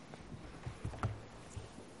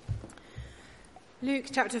Luke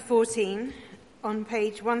chapter 14, on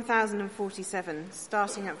page 1047,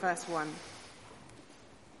 starting at verse 1.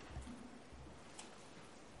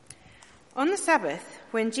 On the Sabbath,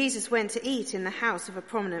 when Jesus went to eat in the house of a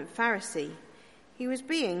prominent Pharisee, he was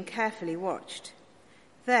being carefully watched.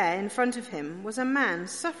 There, in front of him, was a man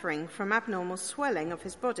suffering from abnormal swelling of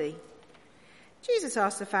his body. Jesus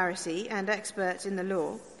asked the Pharisee and expert in the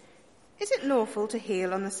law, "Is it lawful to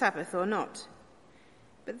heal on the Sabbath or not?"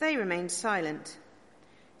 But they remained silent.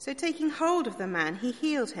 So taking hold of the man, he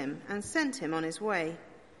healed him and sent him on his way.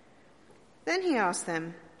 Then he asked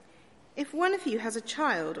them, "If one of you has a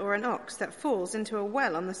child or an ox that falls into a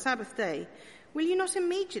well on the Sabbath day, will you not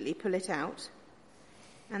immediately pull it out?"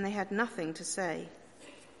 And they had nothing to say.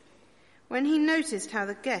 When he noticed how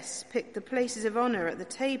the guests picked the places of honor at the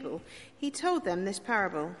table, he told them this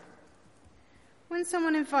parable. "When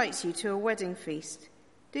someone invites you to a wedding feast,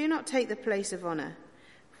 do not take the place of honor,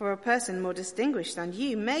 for a person more distinguished than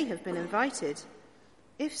you may have been invited.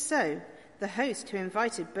 If so, the host who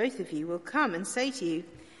invited both of you will come and say to you,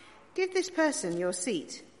 'Give this person your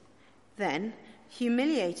seat.' Then,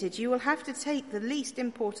 humiliated, you will have to take the least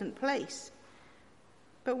important place.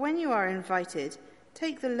 But when you are invited,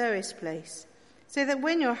 take the lowest place, so that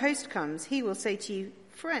when your host comes, he will say to you,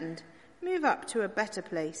 'Friend, move up to a better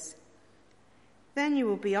place.' Then you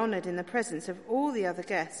will be honored in the presence of all the other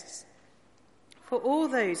guests. For all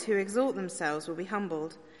those who exalt themselves will be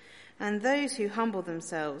humbled, and those who humble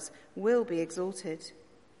themselves will be exalted."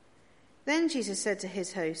 Then Jesus said to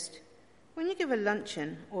his host, "When you give a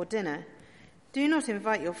luncheon or dinner, do not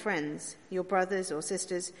invite your friends, your brothers or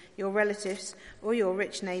sisters, your relatives, or your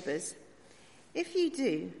rich neighbors. If you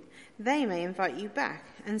do, they may invite you back,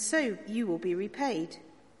 and so you will be repaid.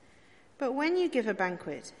 But when you give a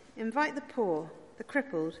banquet, invite the poor, the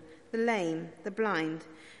crippled, the lame, the blind,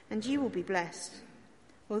 and you will be blessed.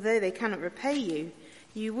 Although they cannot repay you,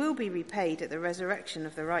 you will be repaid at the resurrection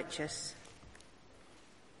of the righteous."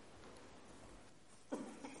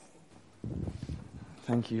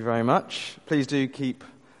 Thank you very much. Please do keep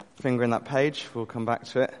fingering that page. We'll come back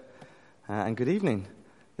to it. And good evening.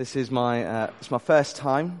 This is it's my first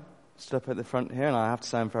time stood up at the front here, and I have to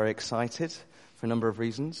say I'm very excited for a number of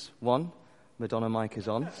reasons. One, Madonna mic is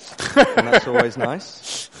on, and that's always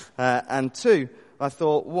nice. And two, I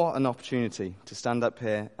thought, what an opportunity to stand up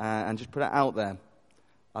here and just put it out there.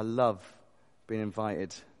 I love being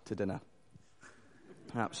invited to dinner.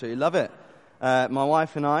 I absolutely love it. My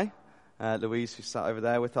wife and I, Louise, who sat over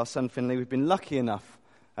there with our son Finley, we've been lucky enough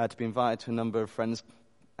to be invited to a number of friends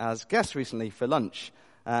as guests recently for lunch.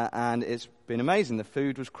 And it's been amazing. The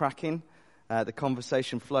food was cracking. The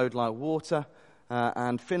conversation flowed like water.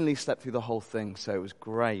 And Finley slept through the whole thing, so it was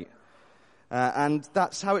great. And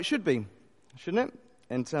that's how it should be, shouldn't it?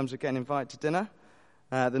 In terms of getting invited to dinner.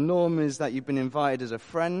 The norm is that you've been invited as a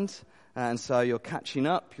friend, and so you're catching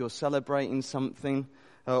up, you're celebrating something,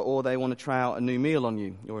 or they want to try out a new meal on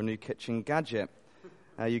you, or a new kitchen gadget.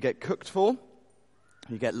 You get cooked for,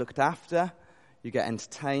 you get looked after, you get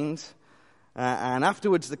entertained, and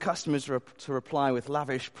afterwards the customers are to reply with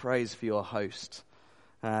lavish praise for your host.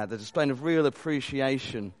 They're displaying of real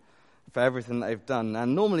appreciation for everything that they've done.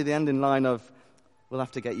 And normally the ending line of, "We'll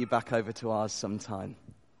have to get you back over to ours sometime."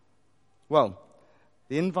 Well,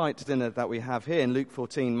 the invite to dinner that we have here in Luke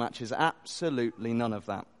 14 matches absolutely none of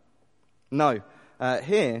that. No,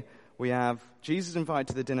 here we have Jesus invited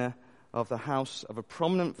to the dinner of the house of a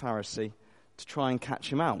prominent Pharisee to try and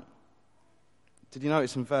catch him out. Did you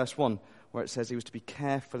notice in verse 1 where it says he was to be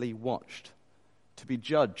carefully watched, to be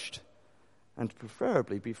judged, and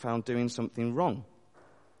preferably be found doing something wrong?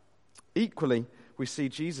 Equally, we see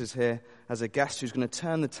Jesus here as a guest who's going to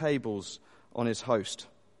turn the tables on his host.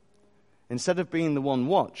 Instead of being the one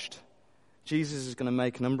watched, Jesus is going to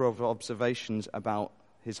make a number of observations about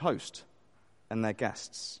his host and their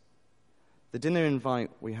guests. The dinner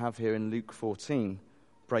invite we have here in Luke 14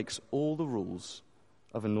 breaks all the rules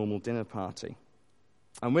of a normal dinner party.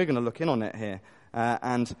 And we're going to look in on it here.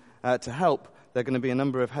 And to help, there are going to be a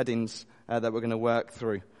number of headings that we're going to work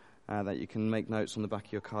through, that you can make notes on the back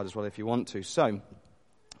of your card as well if you want to. So,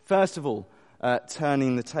 first of all,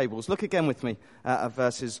 turning the tables. Look again with me at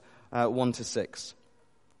verses 1 to 6.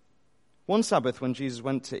 One Sabbath, when Jesus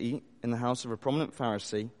went to eat in the house of a prominent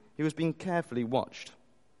Pharisee, he was being carefully watched.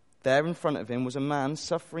 There in front of him was a man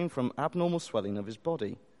suffering from abnormal swelling of his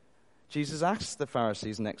body. Jesus asked the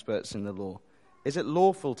Pharisees and experts in the law, "Is it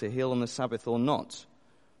lawful to heal on the Sabbath or not?"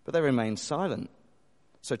 But they remained silent.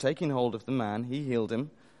 So taking hold of the man, he healed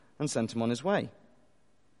him and sent him on his way.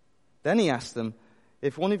 Then he asked them,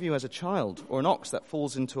 "If one of you has a child or an ox that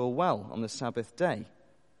falls into a well on the Sabbath day,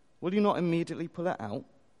 will you not immediately pull it out?"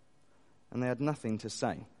 and they had nothing to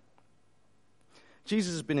say.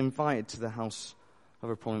 Jesus has been invited to the house of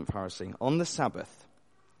a prominent Pharisee on the Sabbath.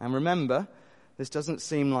 And remember, this doesn't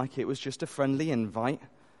seem like it was just a friendly invite,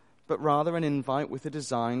 but rather an invite with a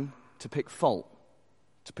design to pick fault,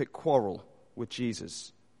 to pick quarrel with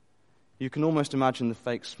Jesus. You can almost imagine the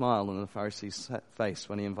fake smile on the Pharisee's face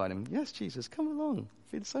when he invited him. Yes, Jesus, come along.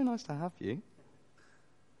 It feels so nice to have you.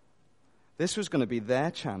 This was going to be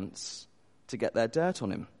their chance to get their dirt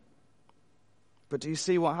on him. But do you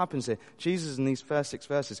see what happens here? Jesus, in these first 6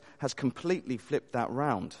 verses, has completely flipped that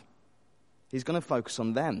round. He's going to focus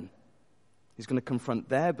on them. He's going to confront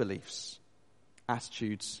their beliefs,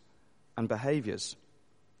 attitudes, and behaviors.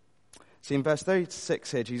 See, in verse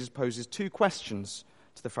 36 here, Jesus poses 2 questions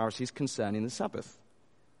to the Pharisees concerning the Sabbath.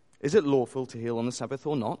 Is it lawful to heal on the Sabbath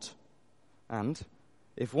or not? And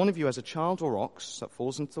if one of you has a child or ox that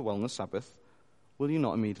falls into the well on the Sabbath, will you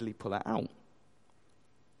not immediately pull it out?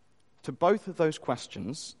 To both of those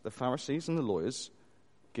questions, the Pharisees and the lawyers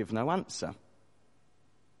give no answer.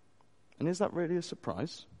 And is that really a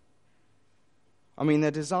surprise? I mean,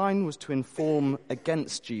 their design was to inform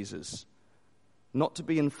against Jesus, not to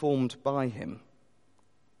be informed by him.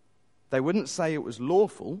 They wouldn't say it was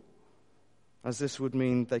lawful, as this would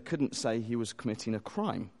mean they couldn't say he was committing a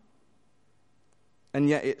crime. And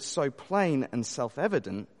yet it's so plain and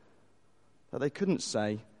self-evident that they couldn't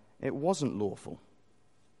say it wasn't lawful.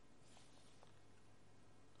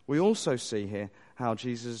 We also see here how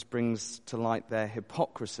Jesus brings to light their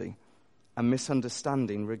hypocrisy and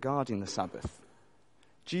misunderstanding regarding the Sabbath.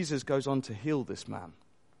 Jesus goes on to heal this man.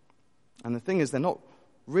 And the thing is, they're not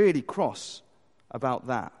really cross about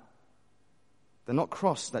that. They're not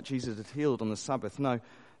cross that Jesus had healed on the Sabbath. No,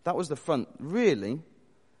 that was the front. Really,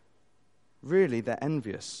 they're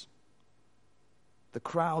envious. The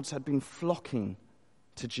crowds had been flocking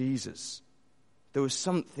to Jesus. There was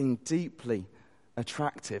something deeply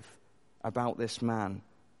attractive about this man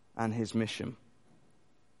and his mission.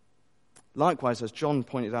 Likewise, as John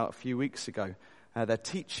pointed out a few weeks ago, their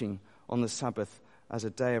teaching on the Sabbath as a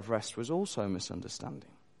day of rest was also a misunderstanding.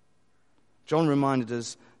 John reminded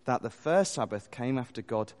us that the first Sabbath came after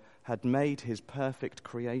God had made his perfect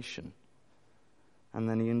creation, and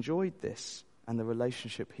then he enjoyed this and the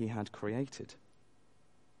relationship he had created.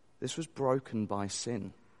 This was broken by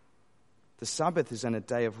sin. The Sabbath is then a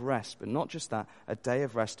day of rest, but not just that, a day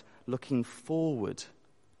of rest looking forward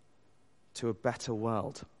to a better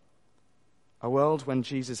world. A world when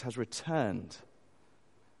Jesus has returned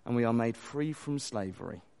and we are made free from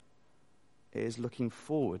slavery. It is looking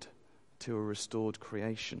forward to a restored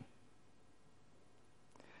creation.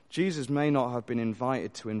 Jesus may not have been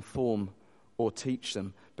invited to inform or teach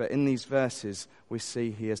them, but in these verses we see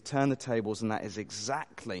he has turned the tables, and that is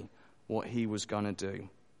exactly what he was going to do.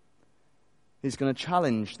 He's going to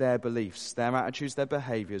challenge their beliefs, their attitudes, their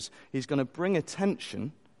behaviors. He's going to bring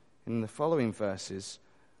attention in the following verses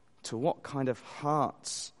to what kind of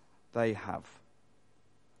hearts they have,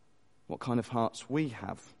 what kind of hearts we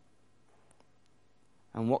have,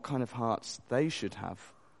 and what kind of hearts they should have,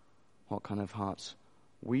 what kind of hearts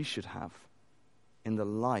we should have in the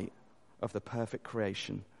light of the perfect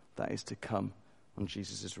creation that is to come on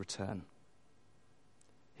Jesus' return.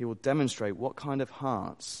 He will demonstrate what kind of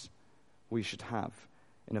hearts we should have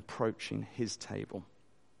in approaching his table.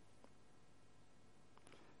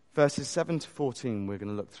 Verses 7 to 14, we're going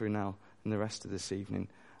to look through now in the rest of this evening,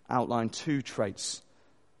 outline 2 traits,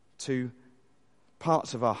 2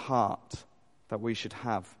 parts of our heart that we should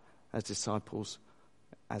have as disciples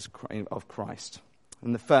of Christ.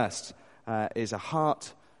 And the first is a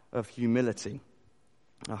heart of humility.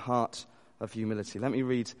 A heart of humility. Let me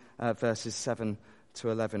read verses 7 to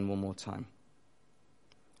 11 one more time.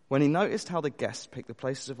 When he noticed how the guests picked the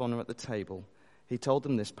places of honor at the table, he told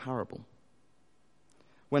them this parable.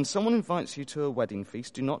 When someone invites you to a wedding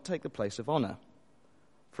feast, do not take the place of honor,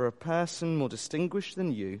 for a person more distinguished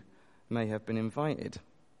than you may have been invited.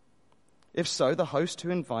 If so, the host who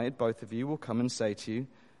invited both of you will come and say to you,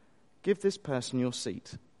 give this person your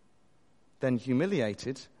seat. Then,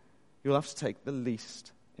 humiliated, you'll have to take the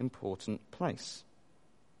least important place.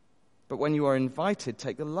 But when you are invited,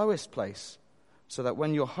 take the lowest place, so that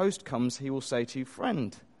when your host comes, he will say to you,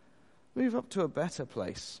 friend, move up to a better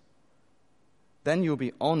place. Then you'll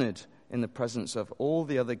be honored in the presence of all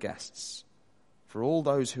the other guests. For all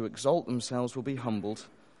those who exalt themselves will be humbled,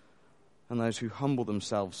 and those who humble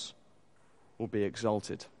themselves will be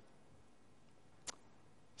exalted.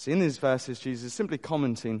 See, in these verses, Jesus is simply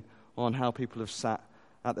commenting on how people have sat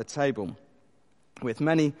at the table, with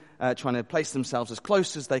many trying to place themselves as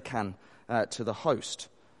close as they can to the host,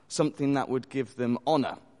 something that would give them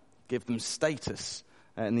honor, give them status,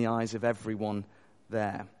 in the eyes of everyone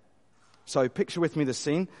there. So picture with me the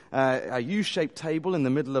scene. A U-shaped table in the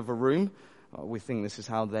middle of a room. We think this is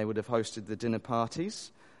how they would have hosted the dinner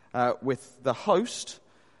parties. With the host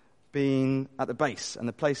being at the base and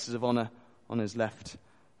the places of honor on his left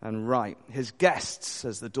and right. His guests,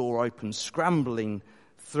 as the door opens, scrambling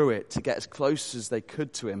through it to get as close as they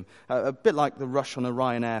could to him. A bit like the rush on a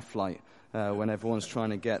Ryanair flight when everyone's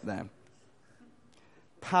trying to get there.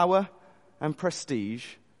 Power and prestige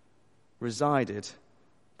resided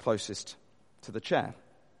closest to the chair.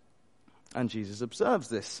 And Jesus observes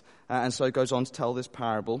this, and so goes on to tell this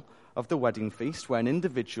parable of the wedding feast where an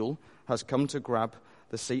individual has come to grab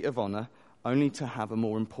the seat of honor only to have a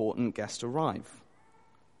more important guest arrive.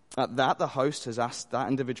 At that, the host has asked that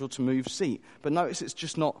individual to move seat. But notice it's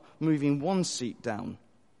just not moving one seat down.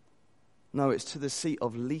 No, it's to the seat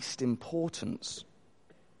of least importance.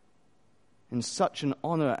 In such an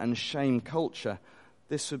honor and shame culture,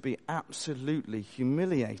 this would be absolutely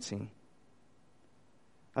humiliating.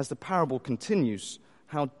 As the parable continues,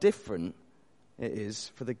 how different it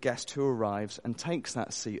is for the guest who arrives and takes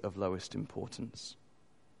that seat of lowest importance.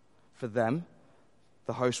 For them,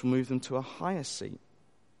 the host will move them to a higher seat,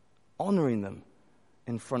 honoring them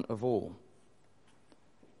in front of all.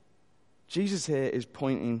 Jesus here is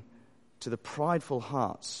pointing to the prideful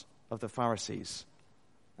hearts of the Pharisees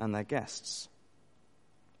and their guests.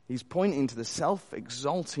 He's pointing to the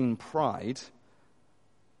self-exalting pride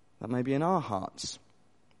that may be in our hearts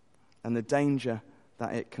and the danger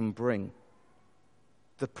that it can bring.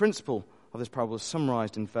 The principle of this parable is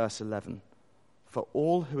summarized in verse 11. For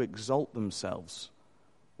all who exalt themselves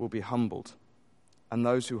will be humbled, and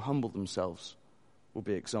those who humble themselves will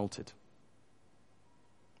be exalted.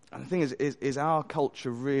 And the thing is our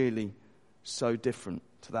culture really so different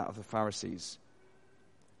to that of the Pharisees?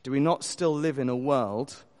 Do we not still live in a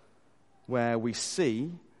world where we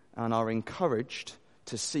see and are encouraged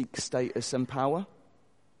to seek status and power?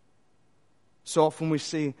 So often we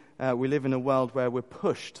see we live in a world where we're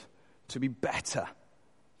pushed to be better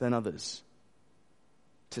than others,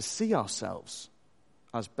 to see ourselves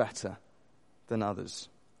as better than others.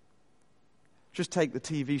 Just take the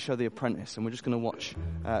TV show The Apprentice, and we're just going to watch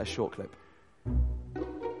a short clip.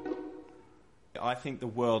 I think the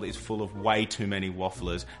world is full of way too many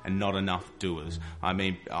wafflers and not enough doers. I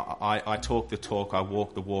mean, I talk the talk, I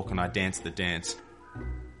walk the walk, and I dance the dance.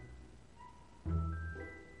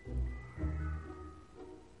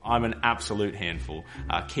 I'm an absolute handful.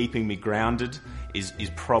 Keeping me grounded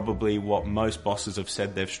is probably what most bosses have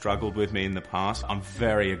said they've struggled with me in the past. I'm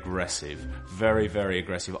very aggressive, very, very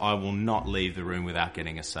aggressive. I will not leave the room without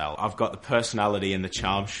getting a sale. I've got the personality and the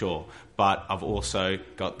charm, sure, but I've also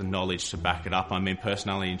got the knowledge to back it up. I mean,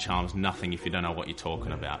 personality and charm's nothing if you don't know what you're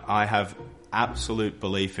talking about. I have absolute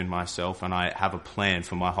belief in myself, and I have a plan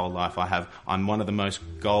for my whole life. I'm one of the most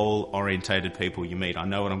goal-orientated people you meet. I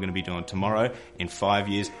know what I'm going to be doing tomorrow, in 5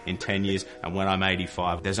 years, in 10 years, and when I'm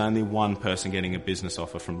 85. There's only one person getting a business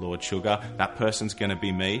offer from Lord Sugar. That person's going to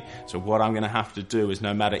be me. So what I'm going to have to do is,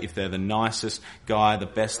 no matter if they're the nicest guy, the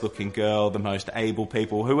best-looking girl, the most able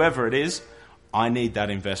people, whoever it is, I need that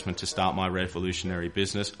investment to start my revolutionary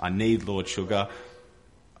business. I need Lord Sugar.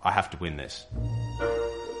 I have to win this.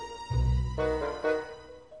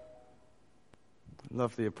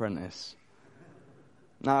 Love The Apprentice.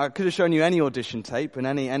 Now, I could have shown you any audition tape and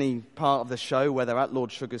any part of the show where they're at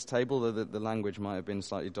Lord Sugar's table. The language might have been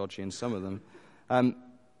slightly dodgy in some of them.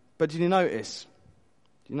 But did you notice?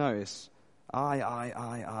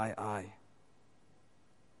 I.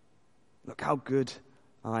 Look how good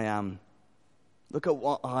I am. Look at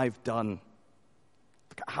what I've done.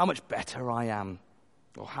 Look at how much better I am.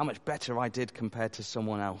 Or how much better I did compared to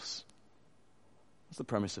someone else. That's the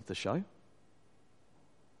premise of the show.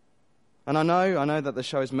 And I know that the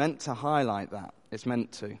show is meant to highlight that. It's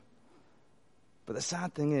meant to. But the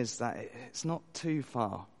sad thing is that it's not too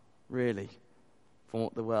far, really, from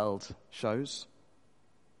what the world shows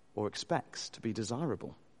or expects to be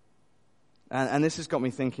desirable. And this has got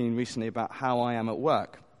me thinking recently about how I am at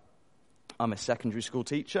work. I'm a secondary school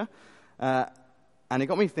teacher, and it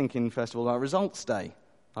got me thinking, first of all, about results day.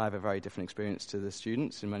 I have a very different experience to the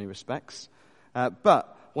students in many respects.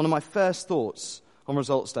 But one of my first thoughts on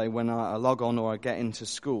results day when I log on or I get into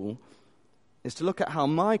school is to look at how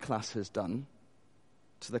my class has done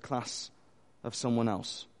to the class of someone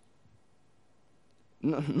else.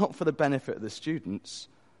 Not for the benefit of the students,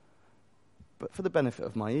 but for the benefit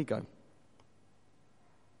of my ego.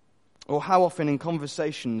 Or how often in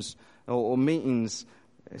conversations or meetings,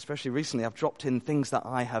 especially recently, I've dropped in things that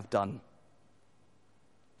I have done,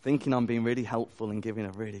 thinking I'm being really helpful and giving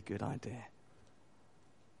a really good idea.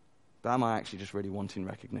 But am I actually just really wanting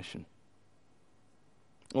recognition?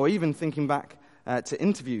 Or even thinking back to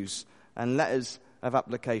interviews and letters of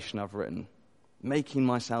application I've written, making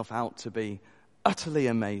myself out to be utterly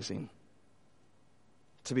amazing,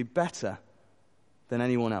 to be better than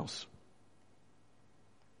anyone else.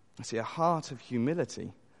 I see, a heart of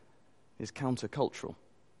humility is countercultural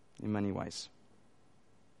in many ways.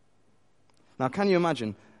 Now, can you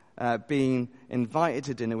imagine being invited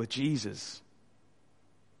to dinner with Jesus,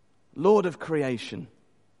 Lord of creation,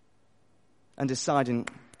 and deciding,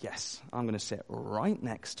 yes, I'm going to sit right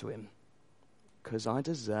next to him because I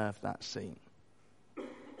deserve that seat.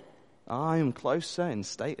 I am closer in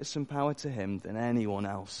status and power to him than anyone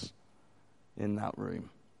else in that room.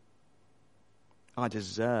 I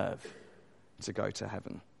deserve to go to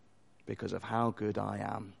heaven because of how good I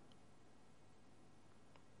am,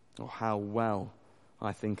 or how well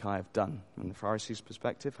I think I have done. From the Pharisees'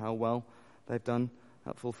 perspective, how well they've done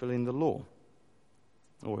at fulfilling the law,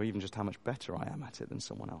 or even just how much better I am at it than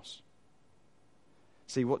someone else.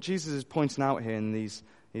 See, what Jesus is pointing out here in these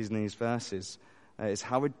verses is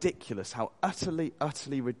how ridiculous, how utterly,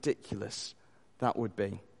 utterly ridiculous that would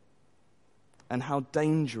be, and how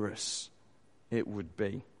dangerous it would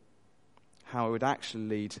be, how it would actually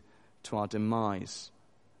lead to our demise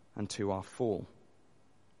and to our fall.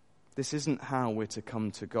 This isn't how we're to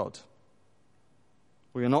come to God.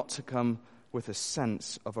 We are not to come with a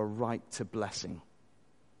sense of a right to blessing.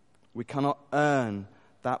 We cannot earn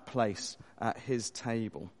that place at his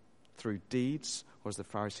table through deeds, or as the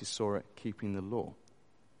Pharisees saw it, keeping the law.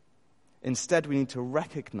 Instead, we need to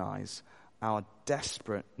recognize our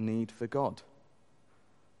desperate need for God,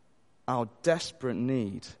 our desperate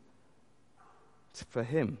need for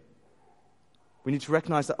him. We need to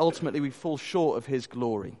recognize that ultimately we fall short of his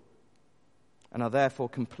glory and are therefore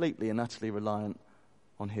completely and utterly reliant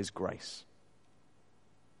on his grace.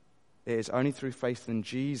 It is only through faith in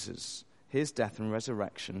Jesus, his death and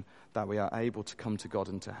resurrection, that we are able to come to God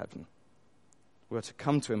and to heaven. We are to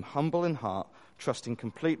come to him humble in heart, trusting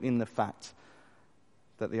completely in the fact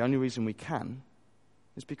that the only reason we can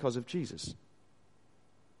is because of Jesus.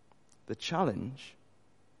 The challenge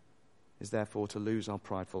is therefore to lose our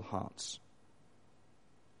prideful hearts.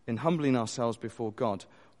 In humbling ourselves before God,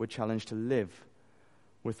 we're challenged to live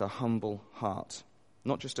with a humble heart,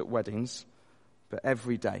 not just at weddings, but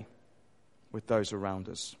every day with those around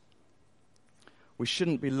us. We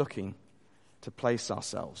shouldn't be looking to place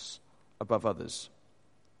ourselves above others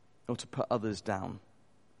or to put others down.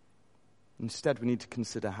 Instead, we need to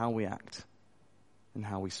consider how we act and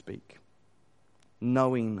how we speak,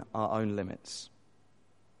 knowing our own limits,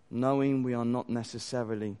 knowing we are not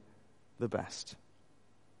necessarily the best,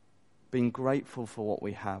 being grateful for what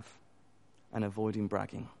we have and avoiding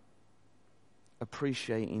bragging,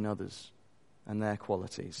 appreciating others and their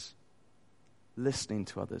qualities, listening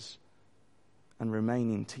to others and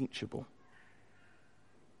remaining teachable.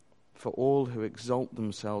 For all who exalt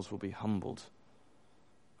themselves will be humbled,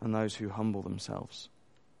 and those who humble themselves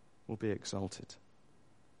will be exalted.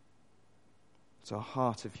 It's a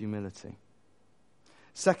heart of humility.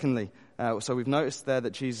 Secondly, so we've noticed there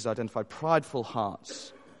that Jesus identified prideful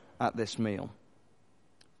hearts at this meal.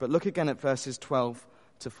 But look again at verses 12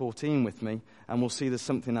 to 14 with me, and we'll see there's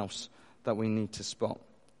something else that we need to spot.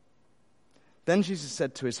 Then Jesus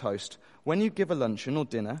said to his host, "When you give a luncheon or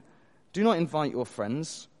dinner, do not invite your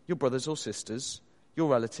friends, your brothers or sisters, your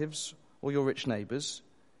relatives, or your rich neighbors.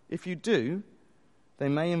 If you do, they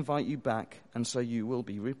may invite you back, and so you will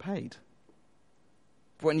be repaid.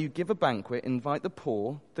 But when you give a banquet, invite the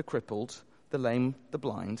poor, the crippled, the lame, the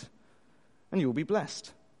blind, and you will be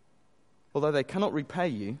blessed. Although they cannot repay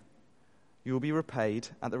you, you will be repaid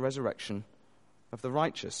at the resurrection of the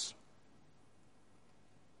righteous."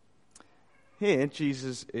 Here,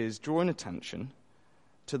 Jesus is drawing attention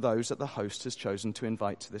to those that the host has chosen to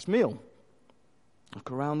invite to this meal.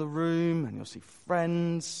 Look around the room and you'll see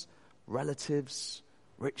friends, relatives,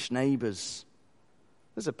 rich neighbors.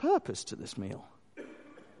 There's a purpose to this meal.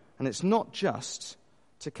 And it's not just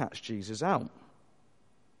to catch Jesus out.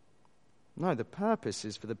 No, the purpose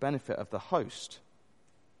is for the benefit of the host.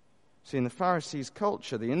 See, in the Pharisees'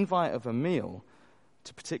 culture, the invite of a meal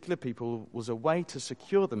to particular people was a way to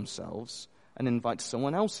secure themselves and invite to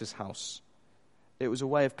someone else's house. It was a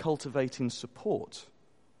way of cultivating support,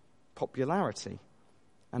 popularity,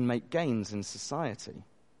 and make gains in society.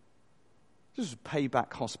 This was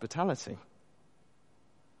payback hospitality.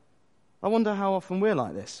 I wonder how often we're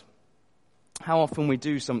like this. How often we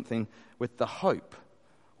do something with the hope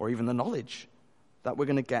or even the knowledge that we're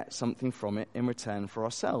going to get something from it in return for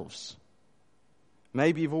ourselves.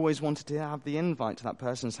 Maybe you've always wanted to have the invite to that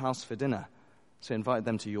person's house for dinner, so invited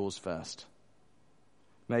them to yours first.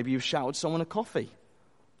 Maybe you've shouted someone a coffee,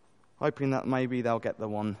 hoping that maybe they'll get the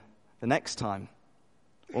one the next time.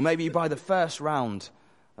 Or maybe you buy the first round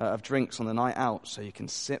of drinks on the night out so you can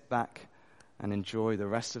sit back and enjoy the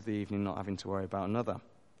rest of the evening not having to worry about another.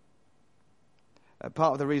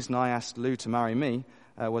 Part of the reason I asked Lou to marry me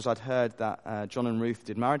was I'd heard that John and Ruth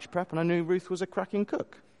did marriage prep, and I knew Ruth was a cracking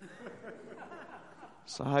cook.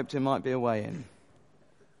 So I hoped it might be a way in.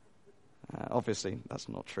 Obviously, that's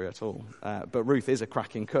not true at all. But Ruth is a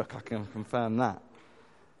cracking cook, I can confirm that.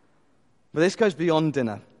 But this goes beyond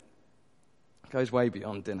dinner. It goes way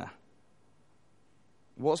beyond dinner.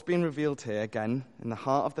 What's been revealed here, again, in the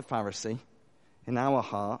heart of the Pharisee, in our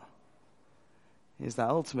heart, is that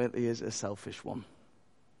ultimately is a selfish one.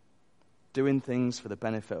 Doing things for the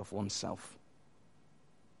benefit of oneself.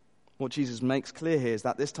 What Jesus makes clear here is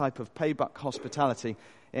that this type of payback hospitality,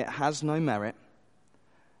 it has no merit,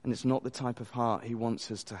 and it's not the type of heart he wants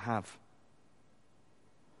us to have.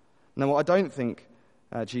 Now, what I don't think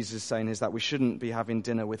Jesus is saying is that we shouldn't be having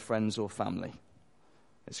dinner with friends or family.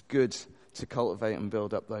 It's good to cultivate and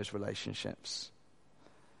build up those relationships.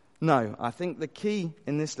 No, I think the key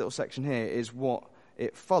in this little section here is what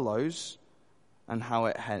it follows and how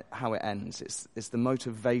it ends. It's the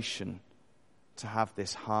motivation to have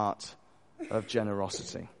this heart of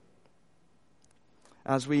generosity.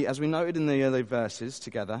 As we noted in the early verses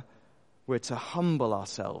together, we're to humble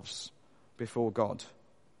ourselves before God,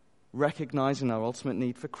 recognizing our ultimate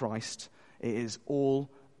need for Christ. It is all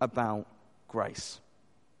about grace.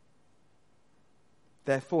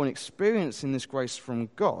 Therefore, in experiencing this grace from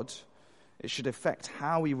God, it should affect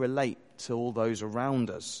how we relate to all those around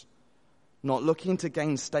us. Not looking to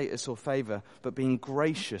gain status or favor, but being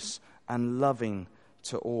gracious and loving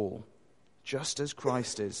to all, just as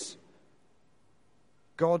Christ is.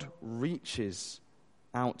 God reaches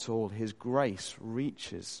out to all. His grace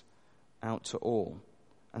reaches out to all.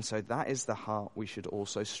 And so that is the heart we should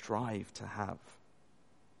also strive to have.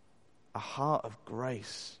 A heart of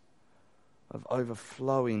grace, of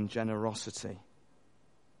overflowing generosity.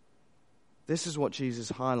 This is what Jesus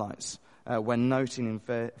highlights when noting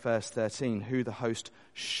in verse 13 who the host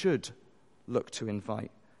should look to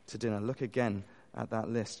invite to dinner. Look again at that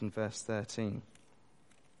list in verse 13.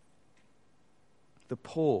 The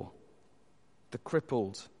poor, the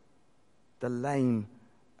crippled, the lame,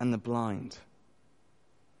 and the blind.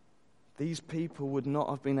 These people would not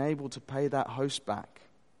have been able to pay that host back,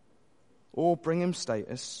 or bring him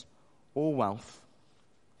status, or wealth.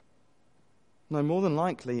 No, more than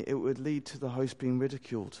likely, it would lead to the host being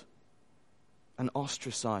ridiculed and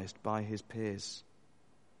ostracized by his peers.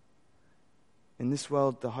 In this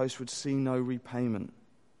world, the host would see no repayment.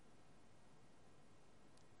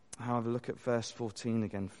 However, look at verse 14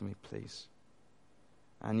 again for me, please.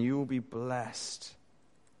 And you will be blessed.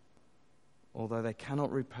 Although they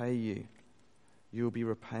cannot repay you, you will be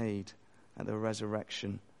repaid at the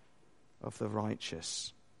resurrection of the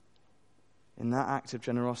righteous. In that act of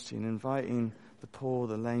generosity and inviting the poor,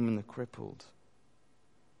 the lame, and the crippled,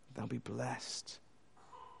 they'll be blessed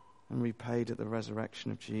and repaid at the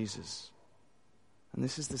resurrection of Jesus. And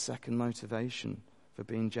this is the second motivation for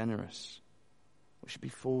being generous. We should be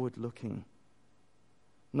forward-looking,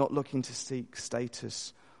 not looking to seek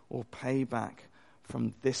status or payback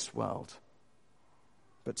from this world,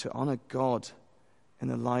 but to honor God in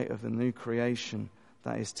the light of the new creation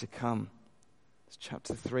that is to come. As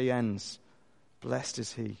chapter 3 ends, blessed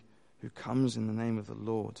is he who comes in the name of the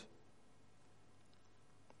Lord.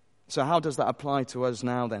 So how does that apply to us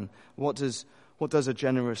now then? What does a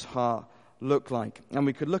generous heart look like? And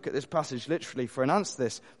we could look at this passage literally for an answer to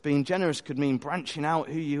this. Being generous could mean branching out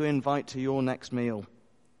who you invite to your next meal.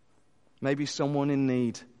 Maybe someone in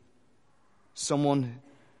need. Someone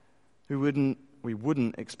who we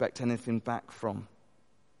wouldn't expect anything back from.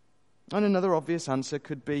 And another obvious answer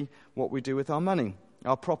could be what we do with our money,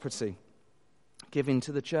 our property, giving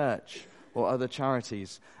to the church or other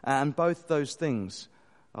charities. And both those things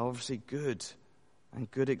are obviously good and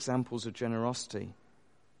good examples of generosity.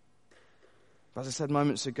 But as I said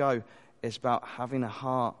moments ago, it's about having a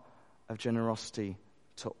heart of generosity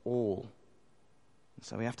to all.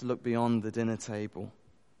 So we have to look beyond the dinner table.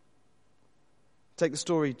 Take the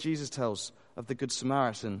story Jesus tells of the Good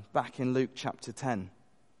Samaritan back in Luke chapter 10.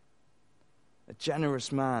 A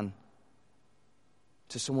generous man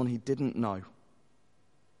to someone he didn't know,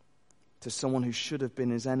 to someone who should have been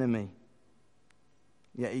his enemy.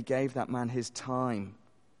 Yet he gave that man his time,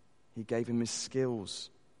 he gave him his skills,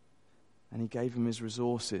 and he gave him his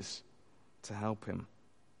resources to help him.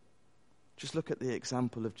 Just look at the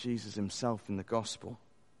example of Jesus himself in the gospel.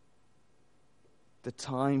 the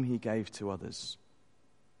time he gave to others,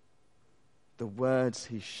 the words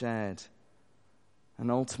he shared,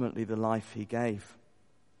 and ultimately the life he gave.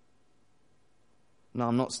 Now,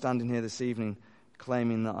 I'm not standing here this evening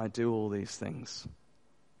claiming that I do all these things.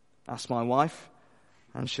 Ask my wife,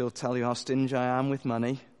 and she'll tell you how stingy I am with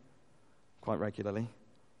money, quite regularly,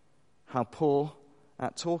 how poor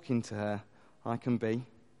at talking to her I can be,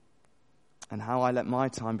 and how I let my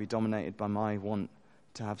time be dominated by my want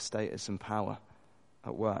to have status and power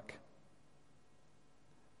at work.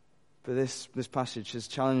 But this passage has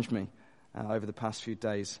challenged me over the past few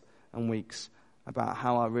days and weeks about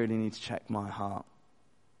how I really need to check my heart,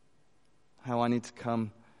 how I need to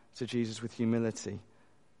come to Jesus with humility,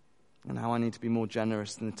 and how I need to be more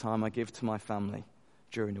generous in the time I give to my family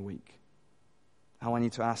during the week. How I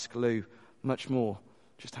need to ask Lou much more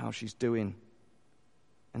just how she's doing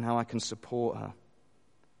and how I can support her.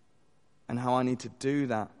 And how I need to do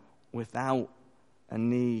that without a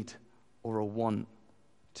need or a want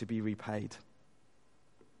to be repaid,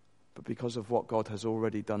 but because of what God has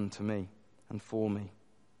already done to me and for me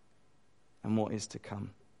and what is to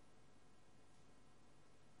come.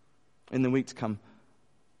 In the week to come,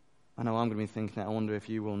 I know I'm going to be thinking it. I wonder if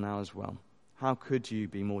you will now as well. How could you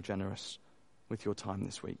be more generous with your time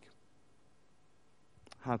this week?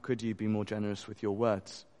 How could you be more generous with your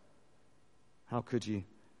words? How could you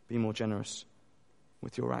be more generous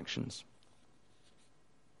with your actions?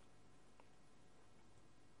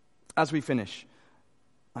 As we finish,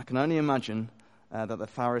 I can only imagine that the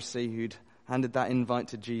Pharisee who'd handed that invite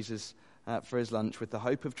to Jesus for his lunch with the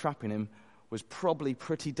hope of trapping him was probably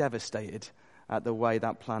pretty devastated at the way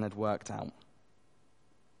that plan had worked out.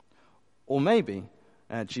 Or maybe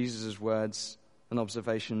Jesus' words and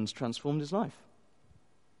observations transformed his life.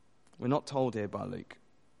 We're not told here by Luke.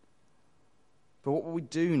 But what we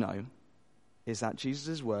do know is that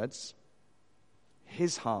Jesus' words,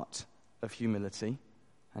 his heart of humility,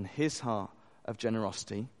 and his heart of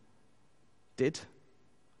generosity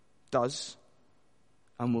does,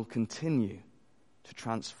 and will continue to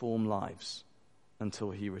transform lives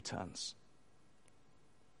until he returns.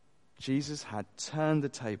 Jesus had turned the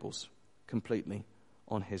tables completely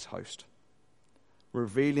on his host,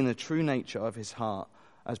 revealing the true nature of his heart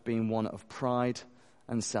as being one of pride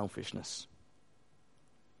and selfishness.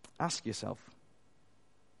 Ask yourself,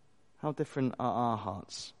 how different are our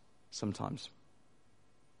hearts sometimes?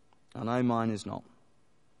 I know mine is not.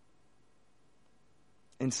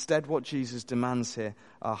 Instead, what Jesus demands here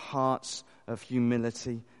are hearts of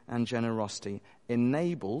humility and generosity,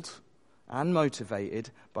 enabled and motivated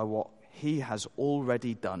by what he has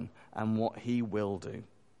already done and what he will do.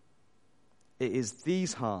 It is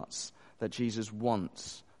these hearts that Jesus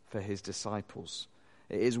wants for his disciples.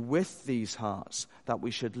 It is with these hearts that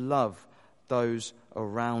we should love those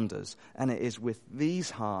around us. And it is with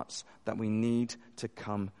these hearts that we need to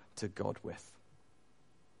come to God with.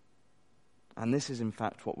 And this is in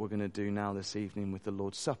fact what we're going to do now this evening with the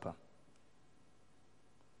Lord's Supper.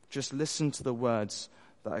 Just listen to the words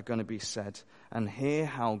that are going to be said and hear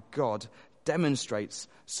how God demonstrates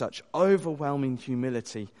such overwhelming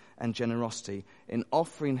humility and generosity in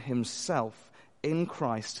offering himself in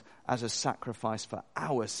Christ as a sacrifice for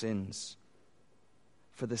our sins,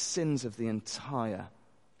 for the sins of the entire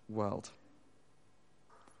world.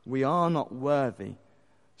 We are not worthy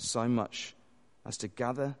so much as to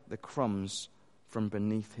gather the crumbs from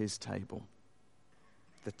beneath his table,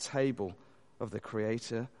 the table of the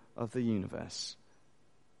creator of the universe.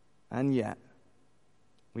 And yet,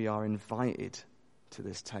 we are invited to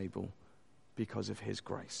this table because of his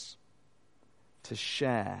grace, to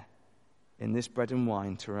share in this bread and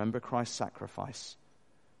wine, to remember Christ's sacrifice,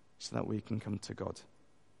 so that we can come to God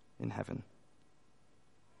in heaven.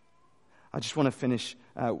 I just want to finish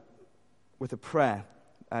with a prayer,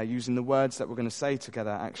 using the words that we're going to say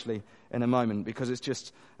together actually in a moment, because it's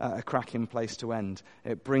just a cracking place to end.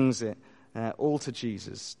 It brings it all to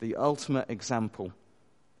Jesus, the ultimate example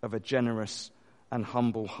of a generous and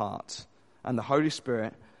humble heart, and the Holy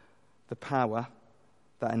Spirit, the power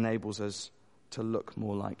that enables us to look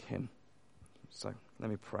more like him. So let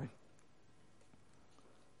me pray.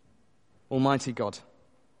 Almighty God,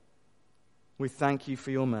 we thank you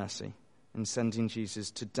for your mercy in sending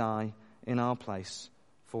Jesus to die in our place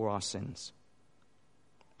for our sins.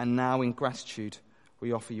 And now in gratitude,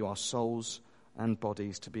 we offer you our souls and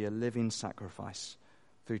bodies to be a living sacrifice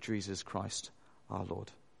through Jesus Christ our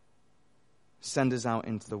Lord. Send us out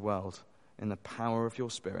into the world in the power of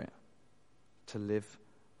your Spirit to live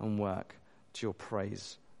and work to your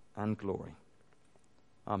praise and glory.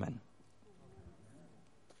 Amen.